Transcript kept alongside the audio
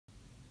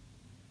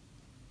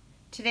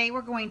Today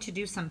we're going to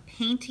do some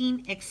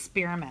painting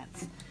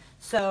experiments.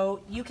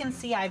 So you can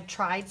see I've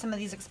tried some of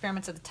these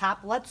experiments at the top.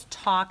 Let's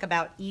talk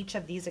about each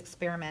of these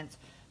experiments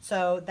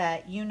so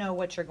that you know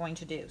what you're going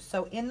to do.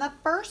 So in the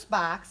first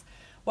box,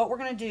 what we're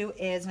going to do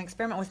is an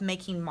experiment with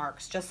making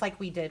marks, just like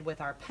we did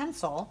with our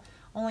pencil,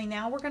 only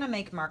now we're going to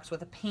make marks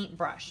with a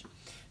paintbrush.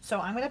 So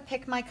I'm going to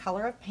pick my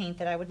color of paint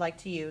that I would like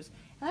to use,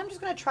 and I'm just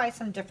going to try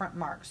some different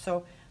marks.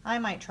 So I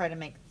might try to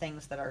make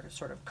things that are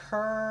sort of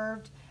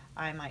curved.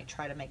 I might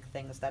try to make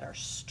things that are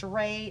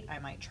straight. I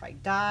might try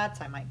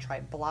dots. I might try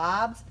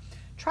blobs.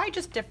 Try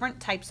just different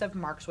types of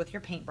marks with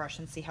your paintbrush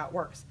and see how it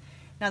works.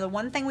 Now, the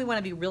one thing we want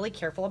to be really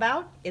careful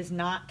about is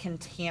not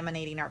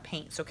contaminating our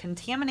paint. So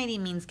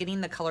contaminating means getting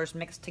the colors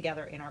mixed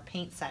together in our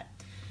paint set.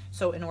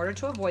 So in order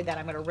to avoid that,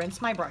 I'm going to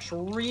rinse my brush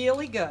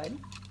really good,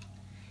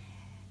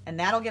 and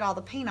that'll get all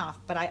the paint off.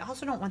 But I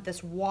also don't want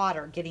this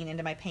water getting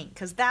into my paint,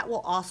 because that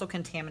will also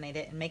contaminate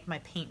it and make my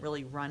paint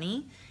really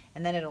runny,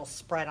 and then it'll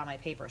spread on my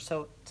paper.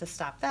 So to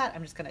stop that,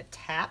 I'm just going to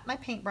tap my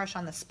paintbrush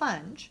on the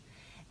sponge,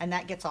 and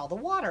that gets all the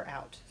water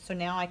out. So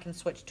now I can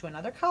switch to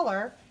another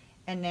color,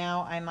 and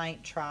now I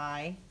might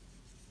try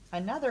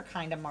another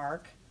kind of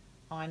mark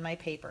on my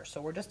paper.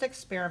 So we're just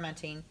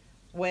experimenting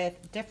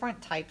with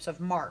different types of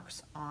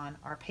marks on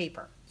our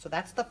paper. So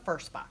that's the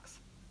first box.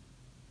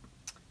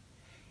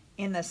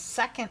 In the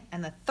second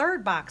and the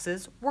third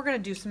boxes, we're going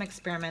to do some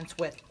experiments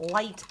with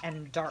light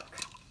and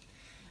dark.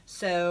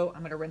 So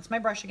I'm going to rinse my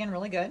brush again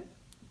really good,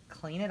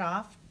 clean it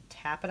off,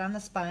 tap it on the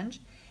sponge,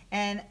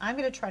 and I'm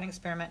going to try an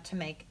experiment to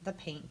make the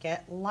paint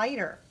get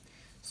lighter.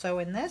 So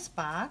in this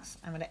box,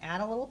 I'm going to add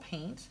a little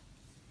paint,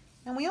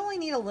 and we only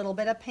need a little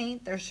bit of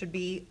paint. There should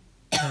be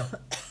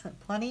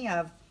plenty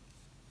of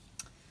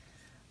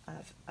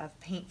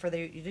paint for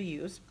you to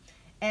use.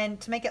 And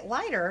to make it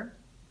lighter,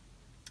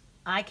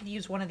 I could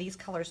use one of these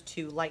colors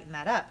to lighten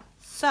that up.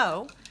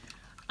 So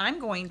I'm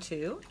going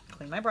to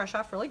clean my brush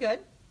off really good,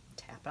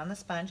 tap it on the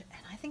sponge,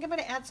 and I think I'm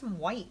going to add some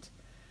white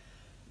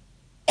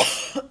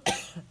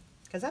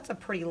because that's a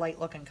pretty light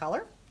looking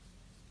color.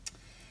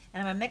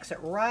 And I'm going to mix it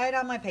right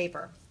on my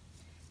paper.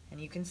 And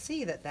you can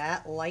see that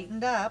that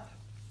lightened up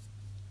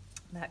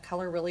that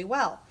color really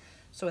well.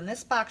 So in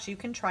this box, you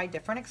can try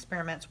different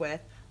experiments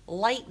with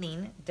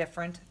lightening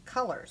different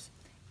colors.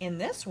 In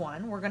this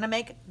one, we're going to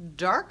make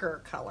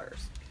darker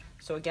colors.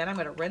 So again, I'm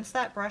going to rinse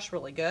that brush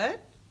really good,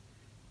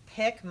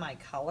 pick my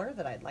color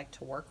that I'd like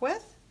to work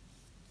with,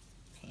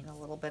 paint a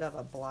little bit of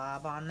a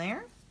blob on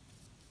there.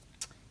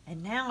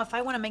 And now if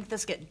I want to make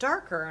this get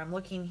darker, I'm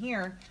looking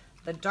here,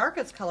 the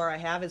darkest color I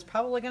have is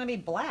probably going to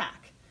be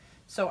black.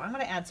 So I'm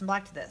going to add some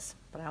black to this,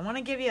 but I want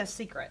to give you a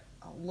secret.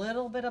 A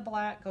little bit of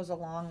black goes a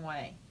long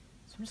way.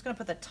 So I'm just going to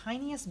put the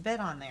tiniest bit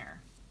on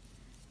there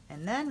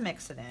and then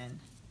mix it in.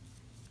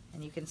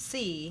 And you can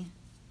see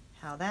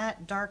how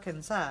that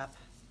darkens up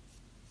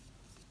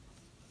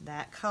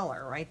that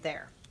color right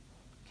there.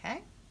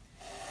 Okay?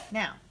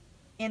 Now,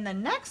 in the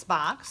next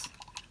box,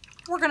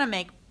 we're going to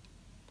make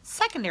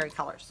secondary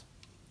colors.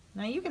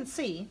 Now you can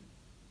see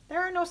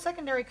there are no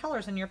secondary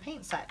colors in your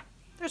paint set.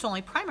 There's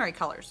only primary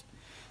colors.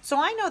 So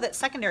I know that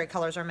secondary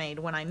colors are made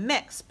when I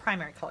mix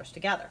primary colors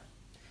together.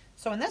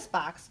 So in this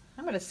box,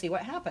 I'm going to see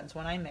what happens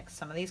when I mix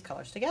some of these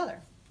colors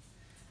together.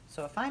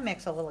 So if I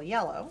mix a little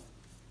yellow,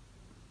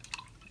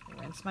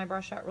 rinse my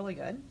brush out really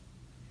good,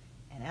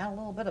 and add a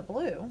little bit of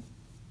blue,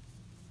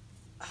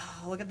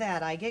 oh, look at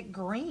that, I get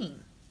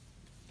green.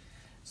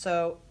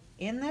 So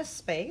in this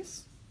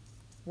space,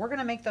 we're going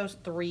to make those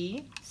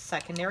three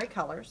secondary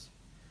colors.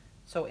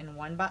 So in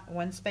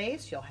one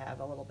space, you'll have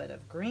a little bit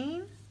of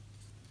green.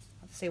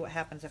 Let's see what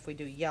happens if we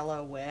do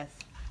yellow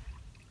with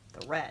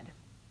the red.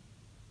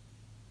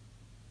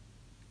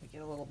 We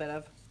get a little bit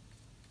of,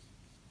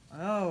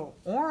 oh,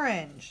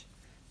 orange.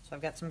 So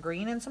I've got some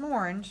green and some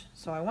orange.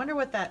 So I wonder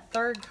what that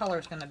third color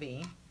is going to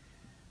be.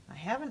 I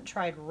haven't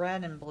tried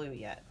red and blue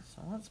yet.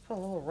 So let's put a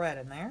little red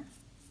in there.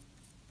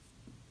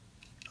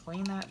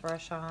 Clean that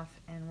brush off,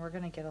 and we're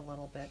going to get a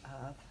little bit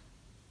of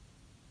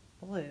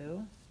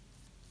blue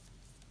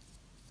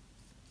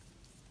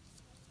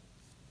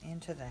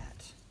into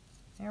that.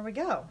 There we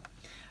go.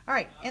 All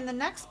right, in the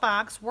next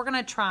box, we're going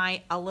to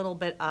try a little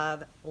bit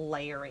of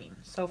layering.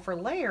 So for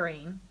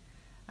layering,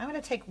 I'm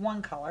going to take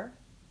one color,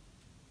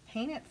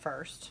 paint it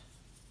first,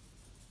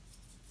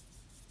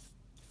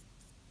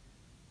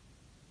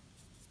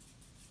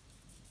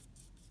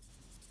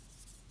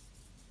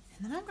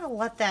 and then I'm going to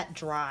let that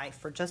dry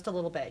for just a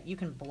little bit. You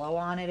can blow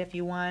on it if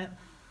you want,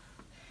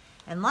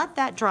 and let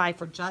that dry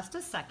for just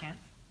a second.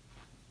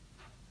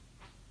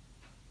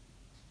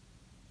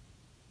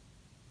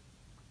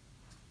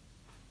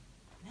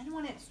 And then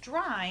when it's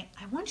dry,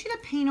 I want you to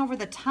paint over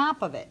the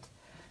top of it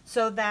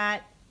so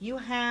that you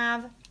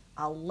have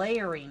a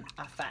layering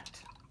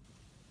effect.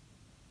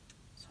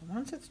 So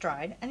once it's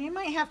dried, and you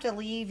might have to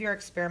leave your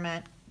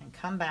experiment and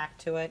come back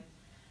to it,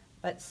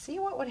 but see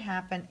what would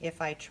happen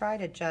if I try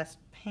to just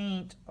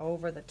paint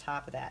over the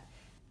top of that.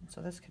 And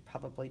so this could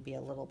probably be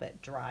a little bit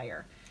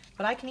drier,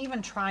 but I can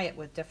even try it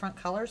with different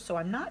colors. So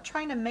I'm not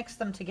trying to mix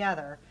them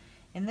together.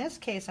 In this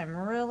case, I'm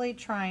really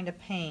trying to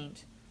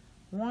paint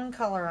one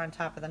color on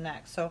top of the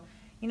next. So,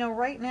 you know,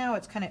 right now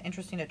it's kind of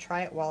interesting to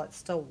try it while it's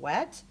still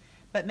wet,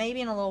 but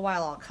maybe in a little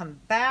while I'll come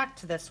back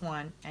to this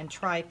one and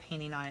try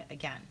painting on it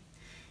again.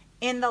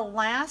 In the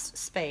last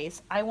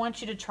space, I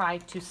want you to try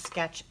to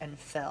sketch and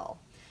fill.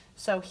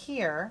 So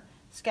here,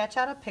 sketch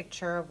out a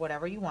picture of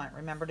whatever you want.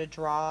 Remember to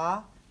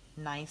draw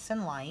nice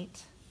and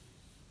light.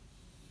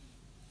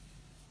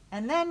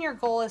 And then your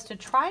goal is to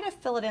try to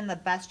fill it in the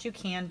best you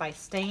can by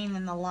staying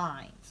in the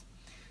lines.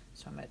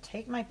 So I'm going to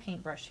take my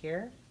paintbrush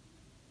here,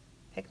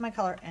 pick my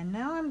color, and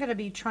now I'm going to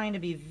be trying to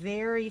be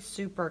very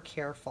super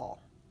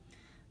careful.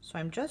 So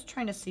I'm just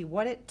trying to see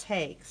what it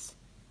takes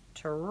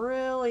to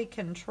really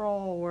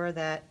control where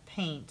that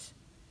paint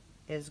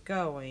is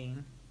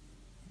going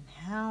and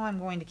how I'm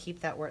going to keep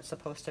that where it's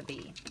supposed to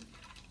be.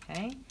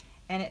 Okay?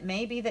 And it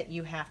may be that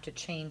you have to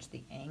change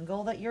the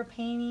angle that you're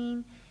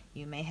painting.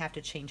 You may have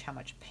to change how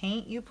much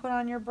paint you put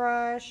on your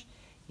brush.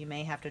 You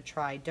may have to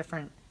try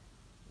different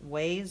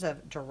ways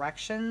of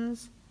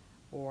directions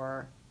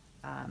or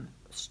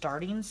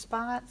starting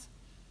spots.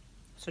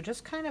 So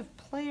just kind of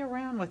play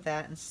around with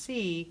that and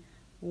see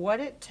what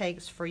it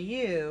takes for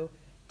you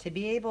to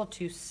be able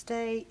to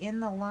stay in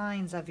the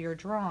lines of your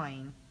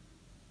drawing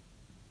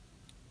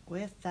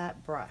with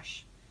that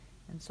brush.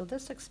 And so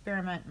this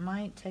experiment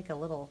might take a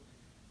little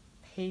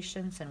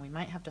patience, and we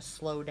might have to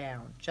slow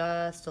down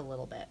just a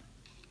little bit.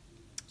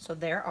 So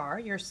there are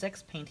your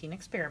 6 painting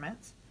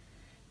experiments.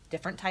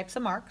 Different types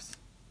of marks.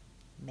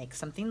 Make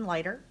something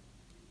lighter,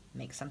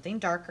 make something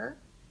darker,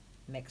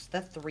 mix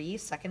the 3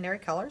 secondary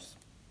colors,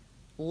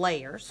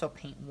 layer, so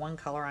paint one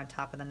color on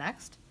top of the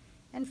next,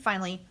 and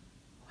finally,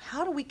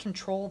 how do we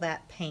control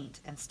that paint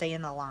and stay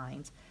in the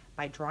lines?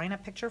 By drawing a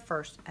picture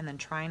first and then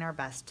trying our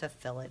best to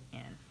fill it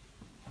in.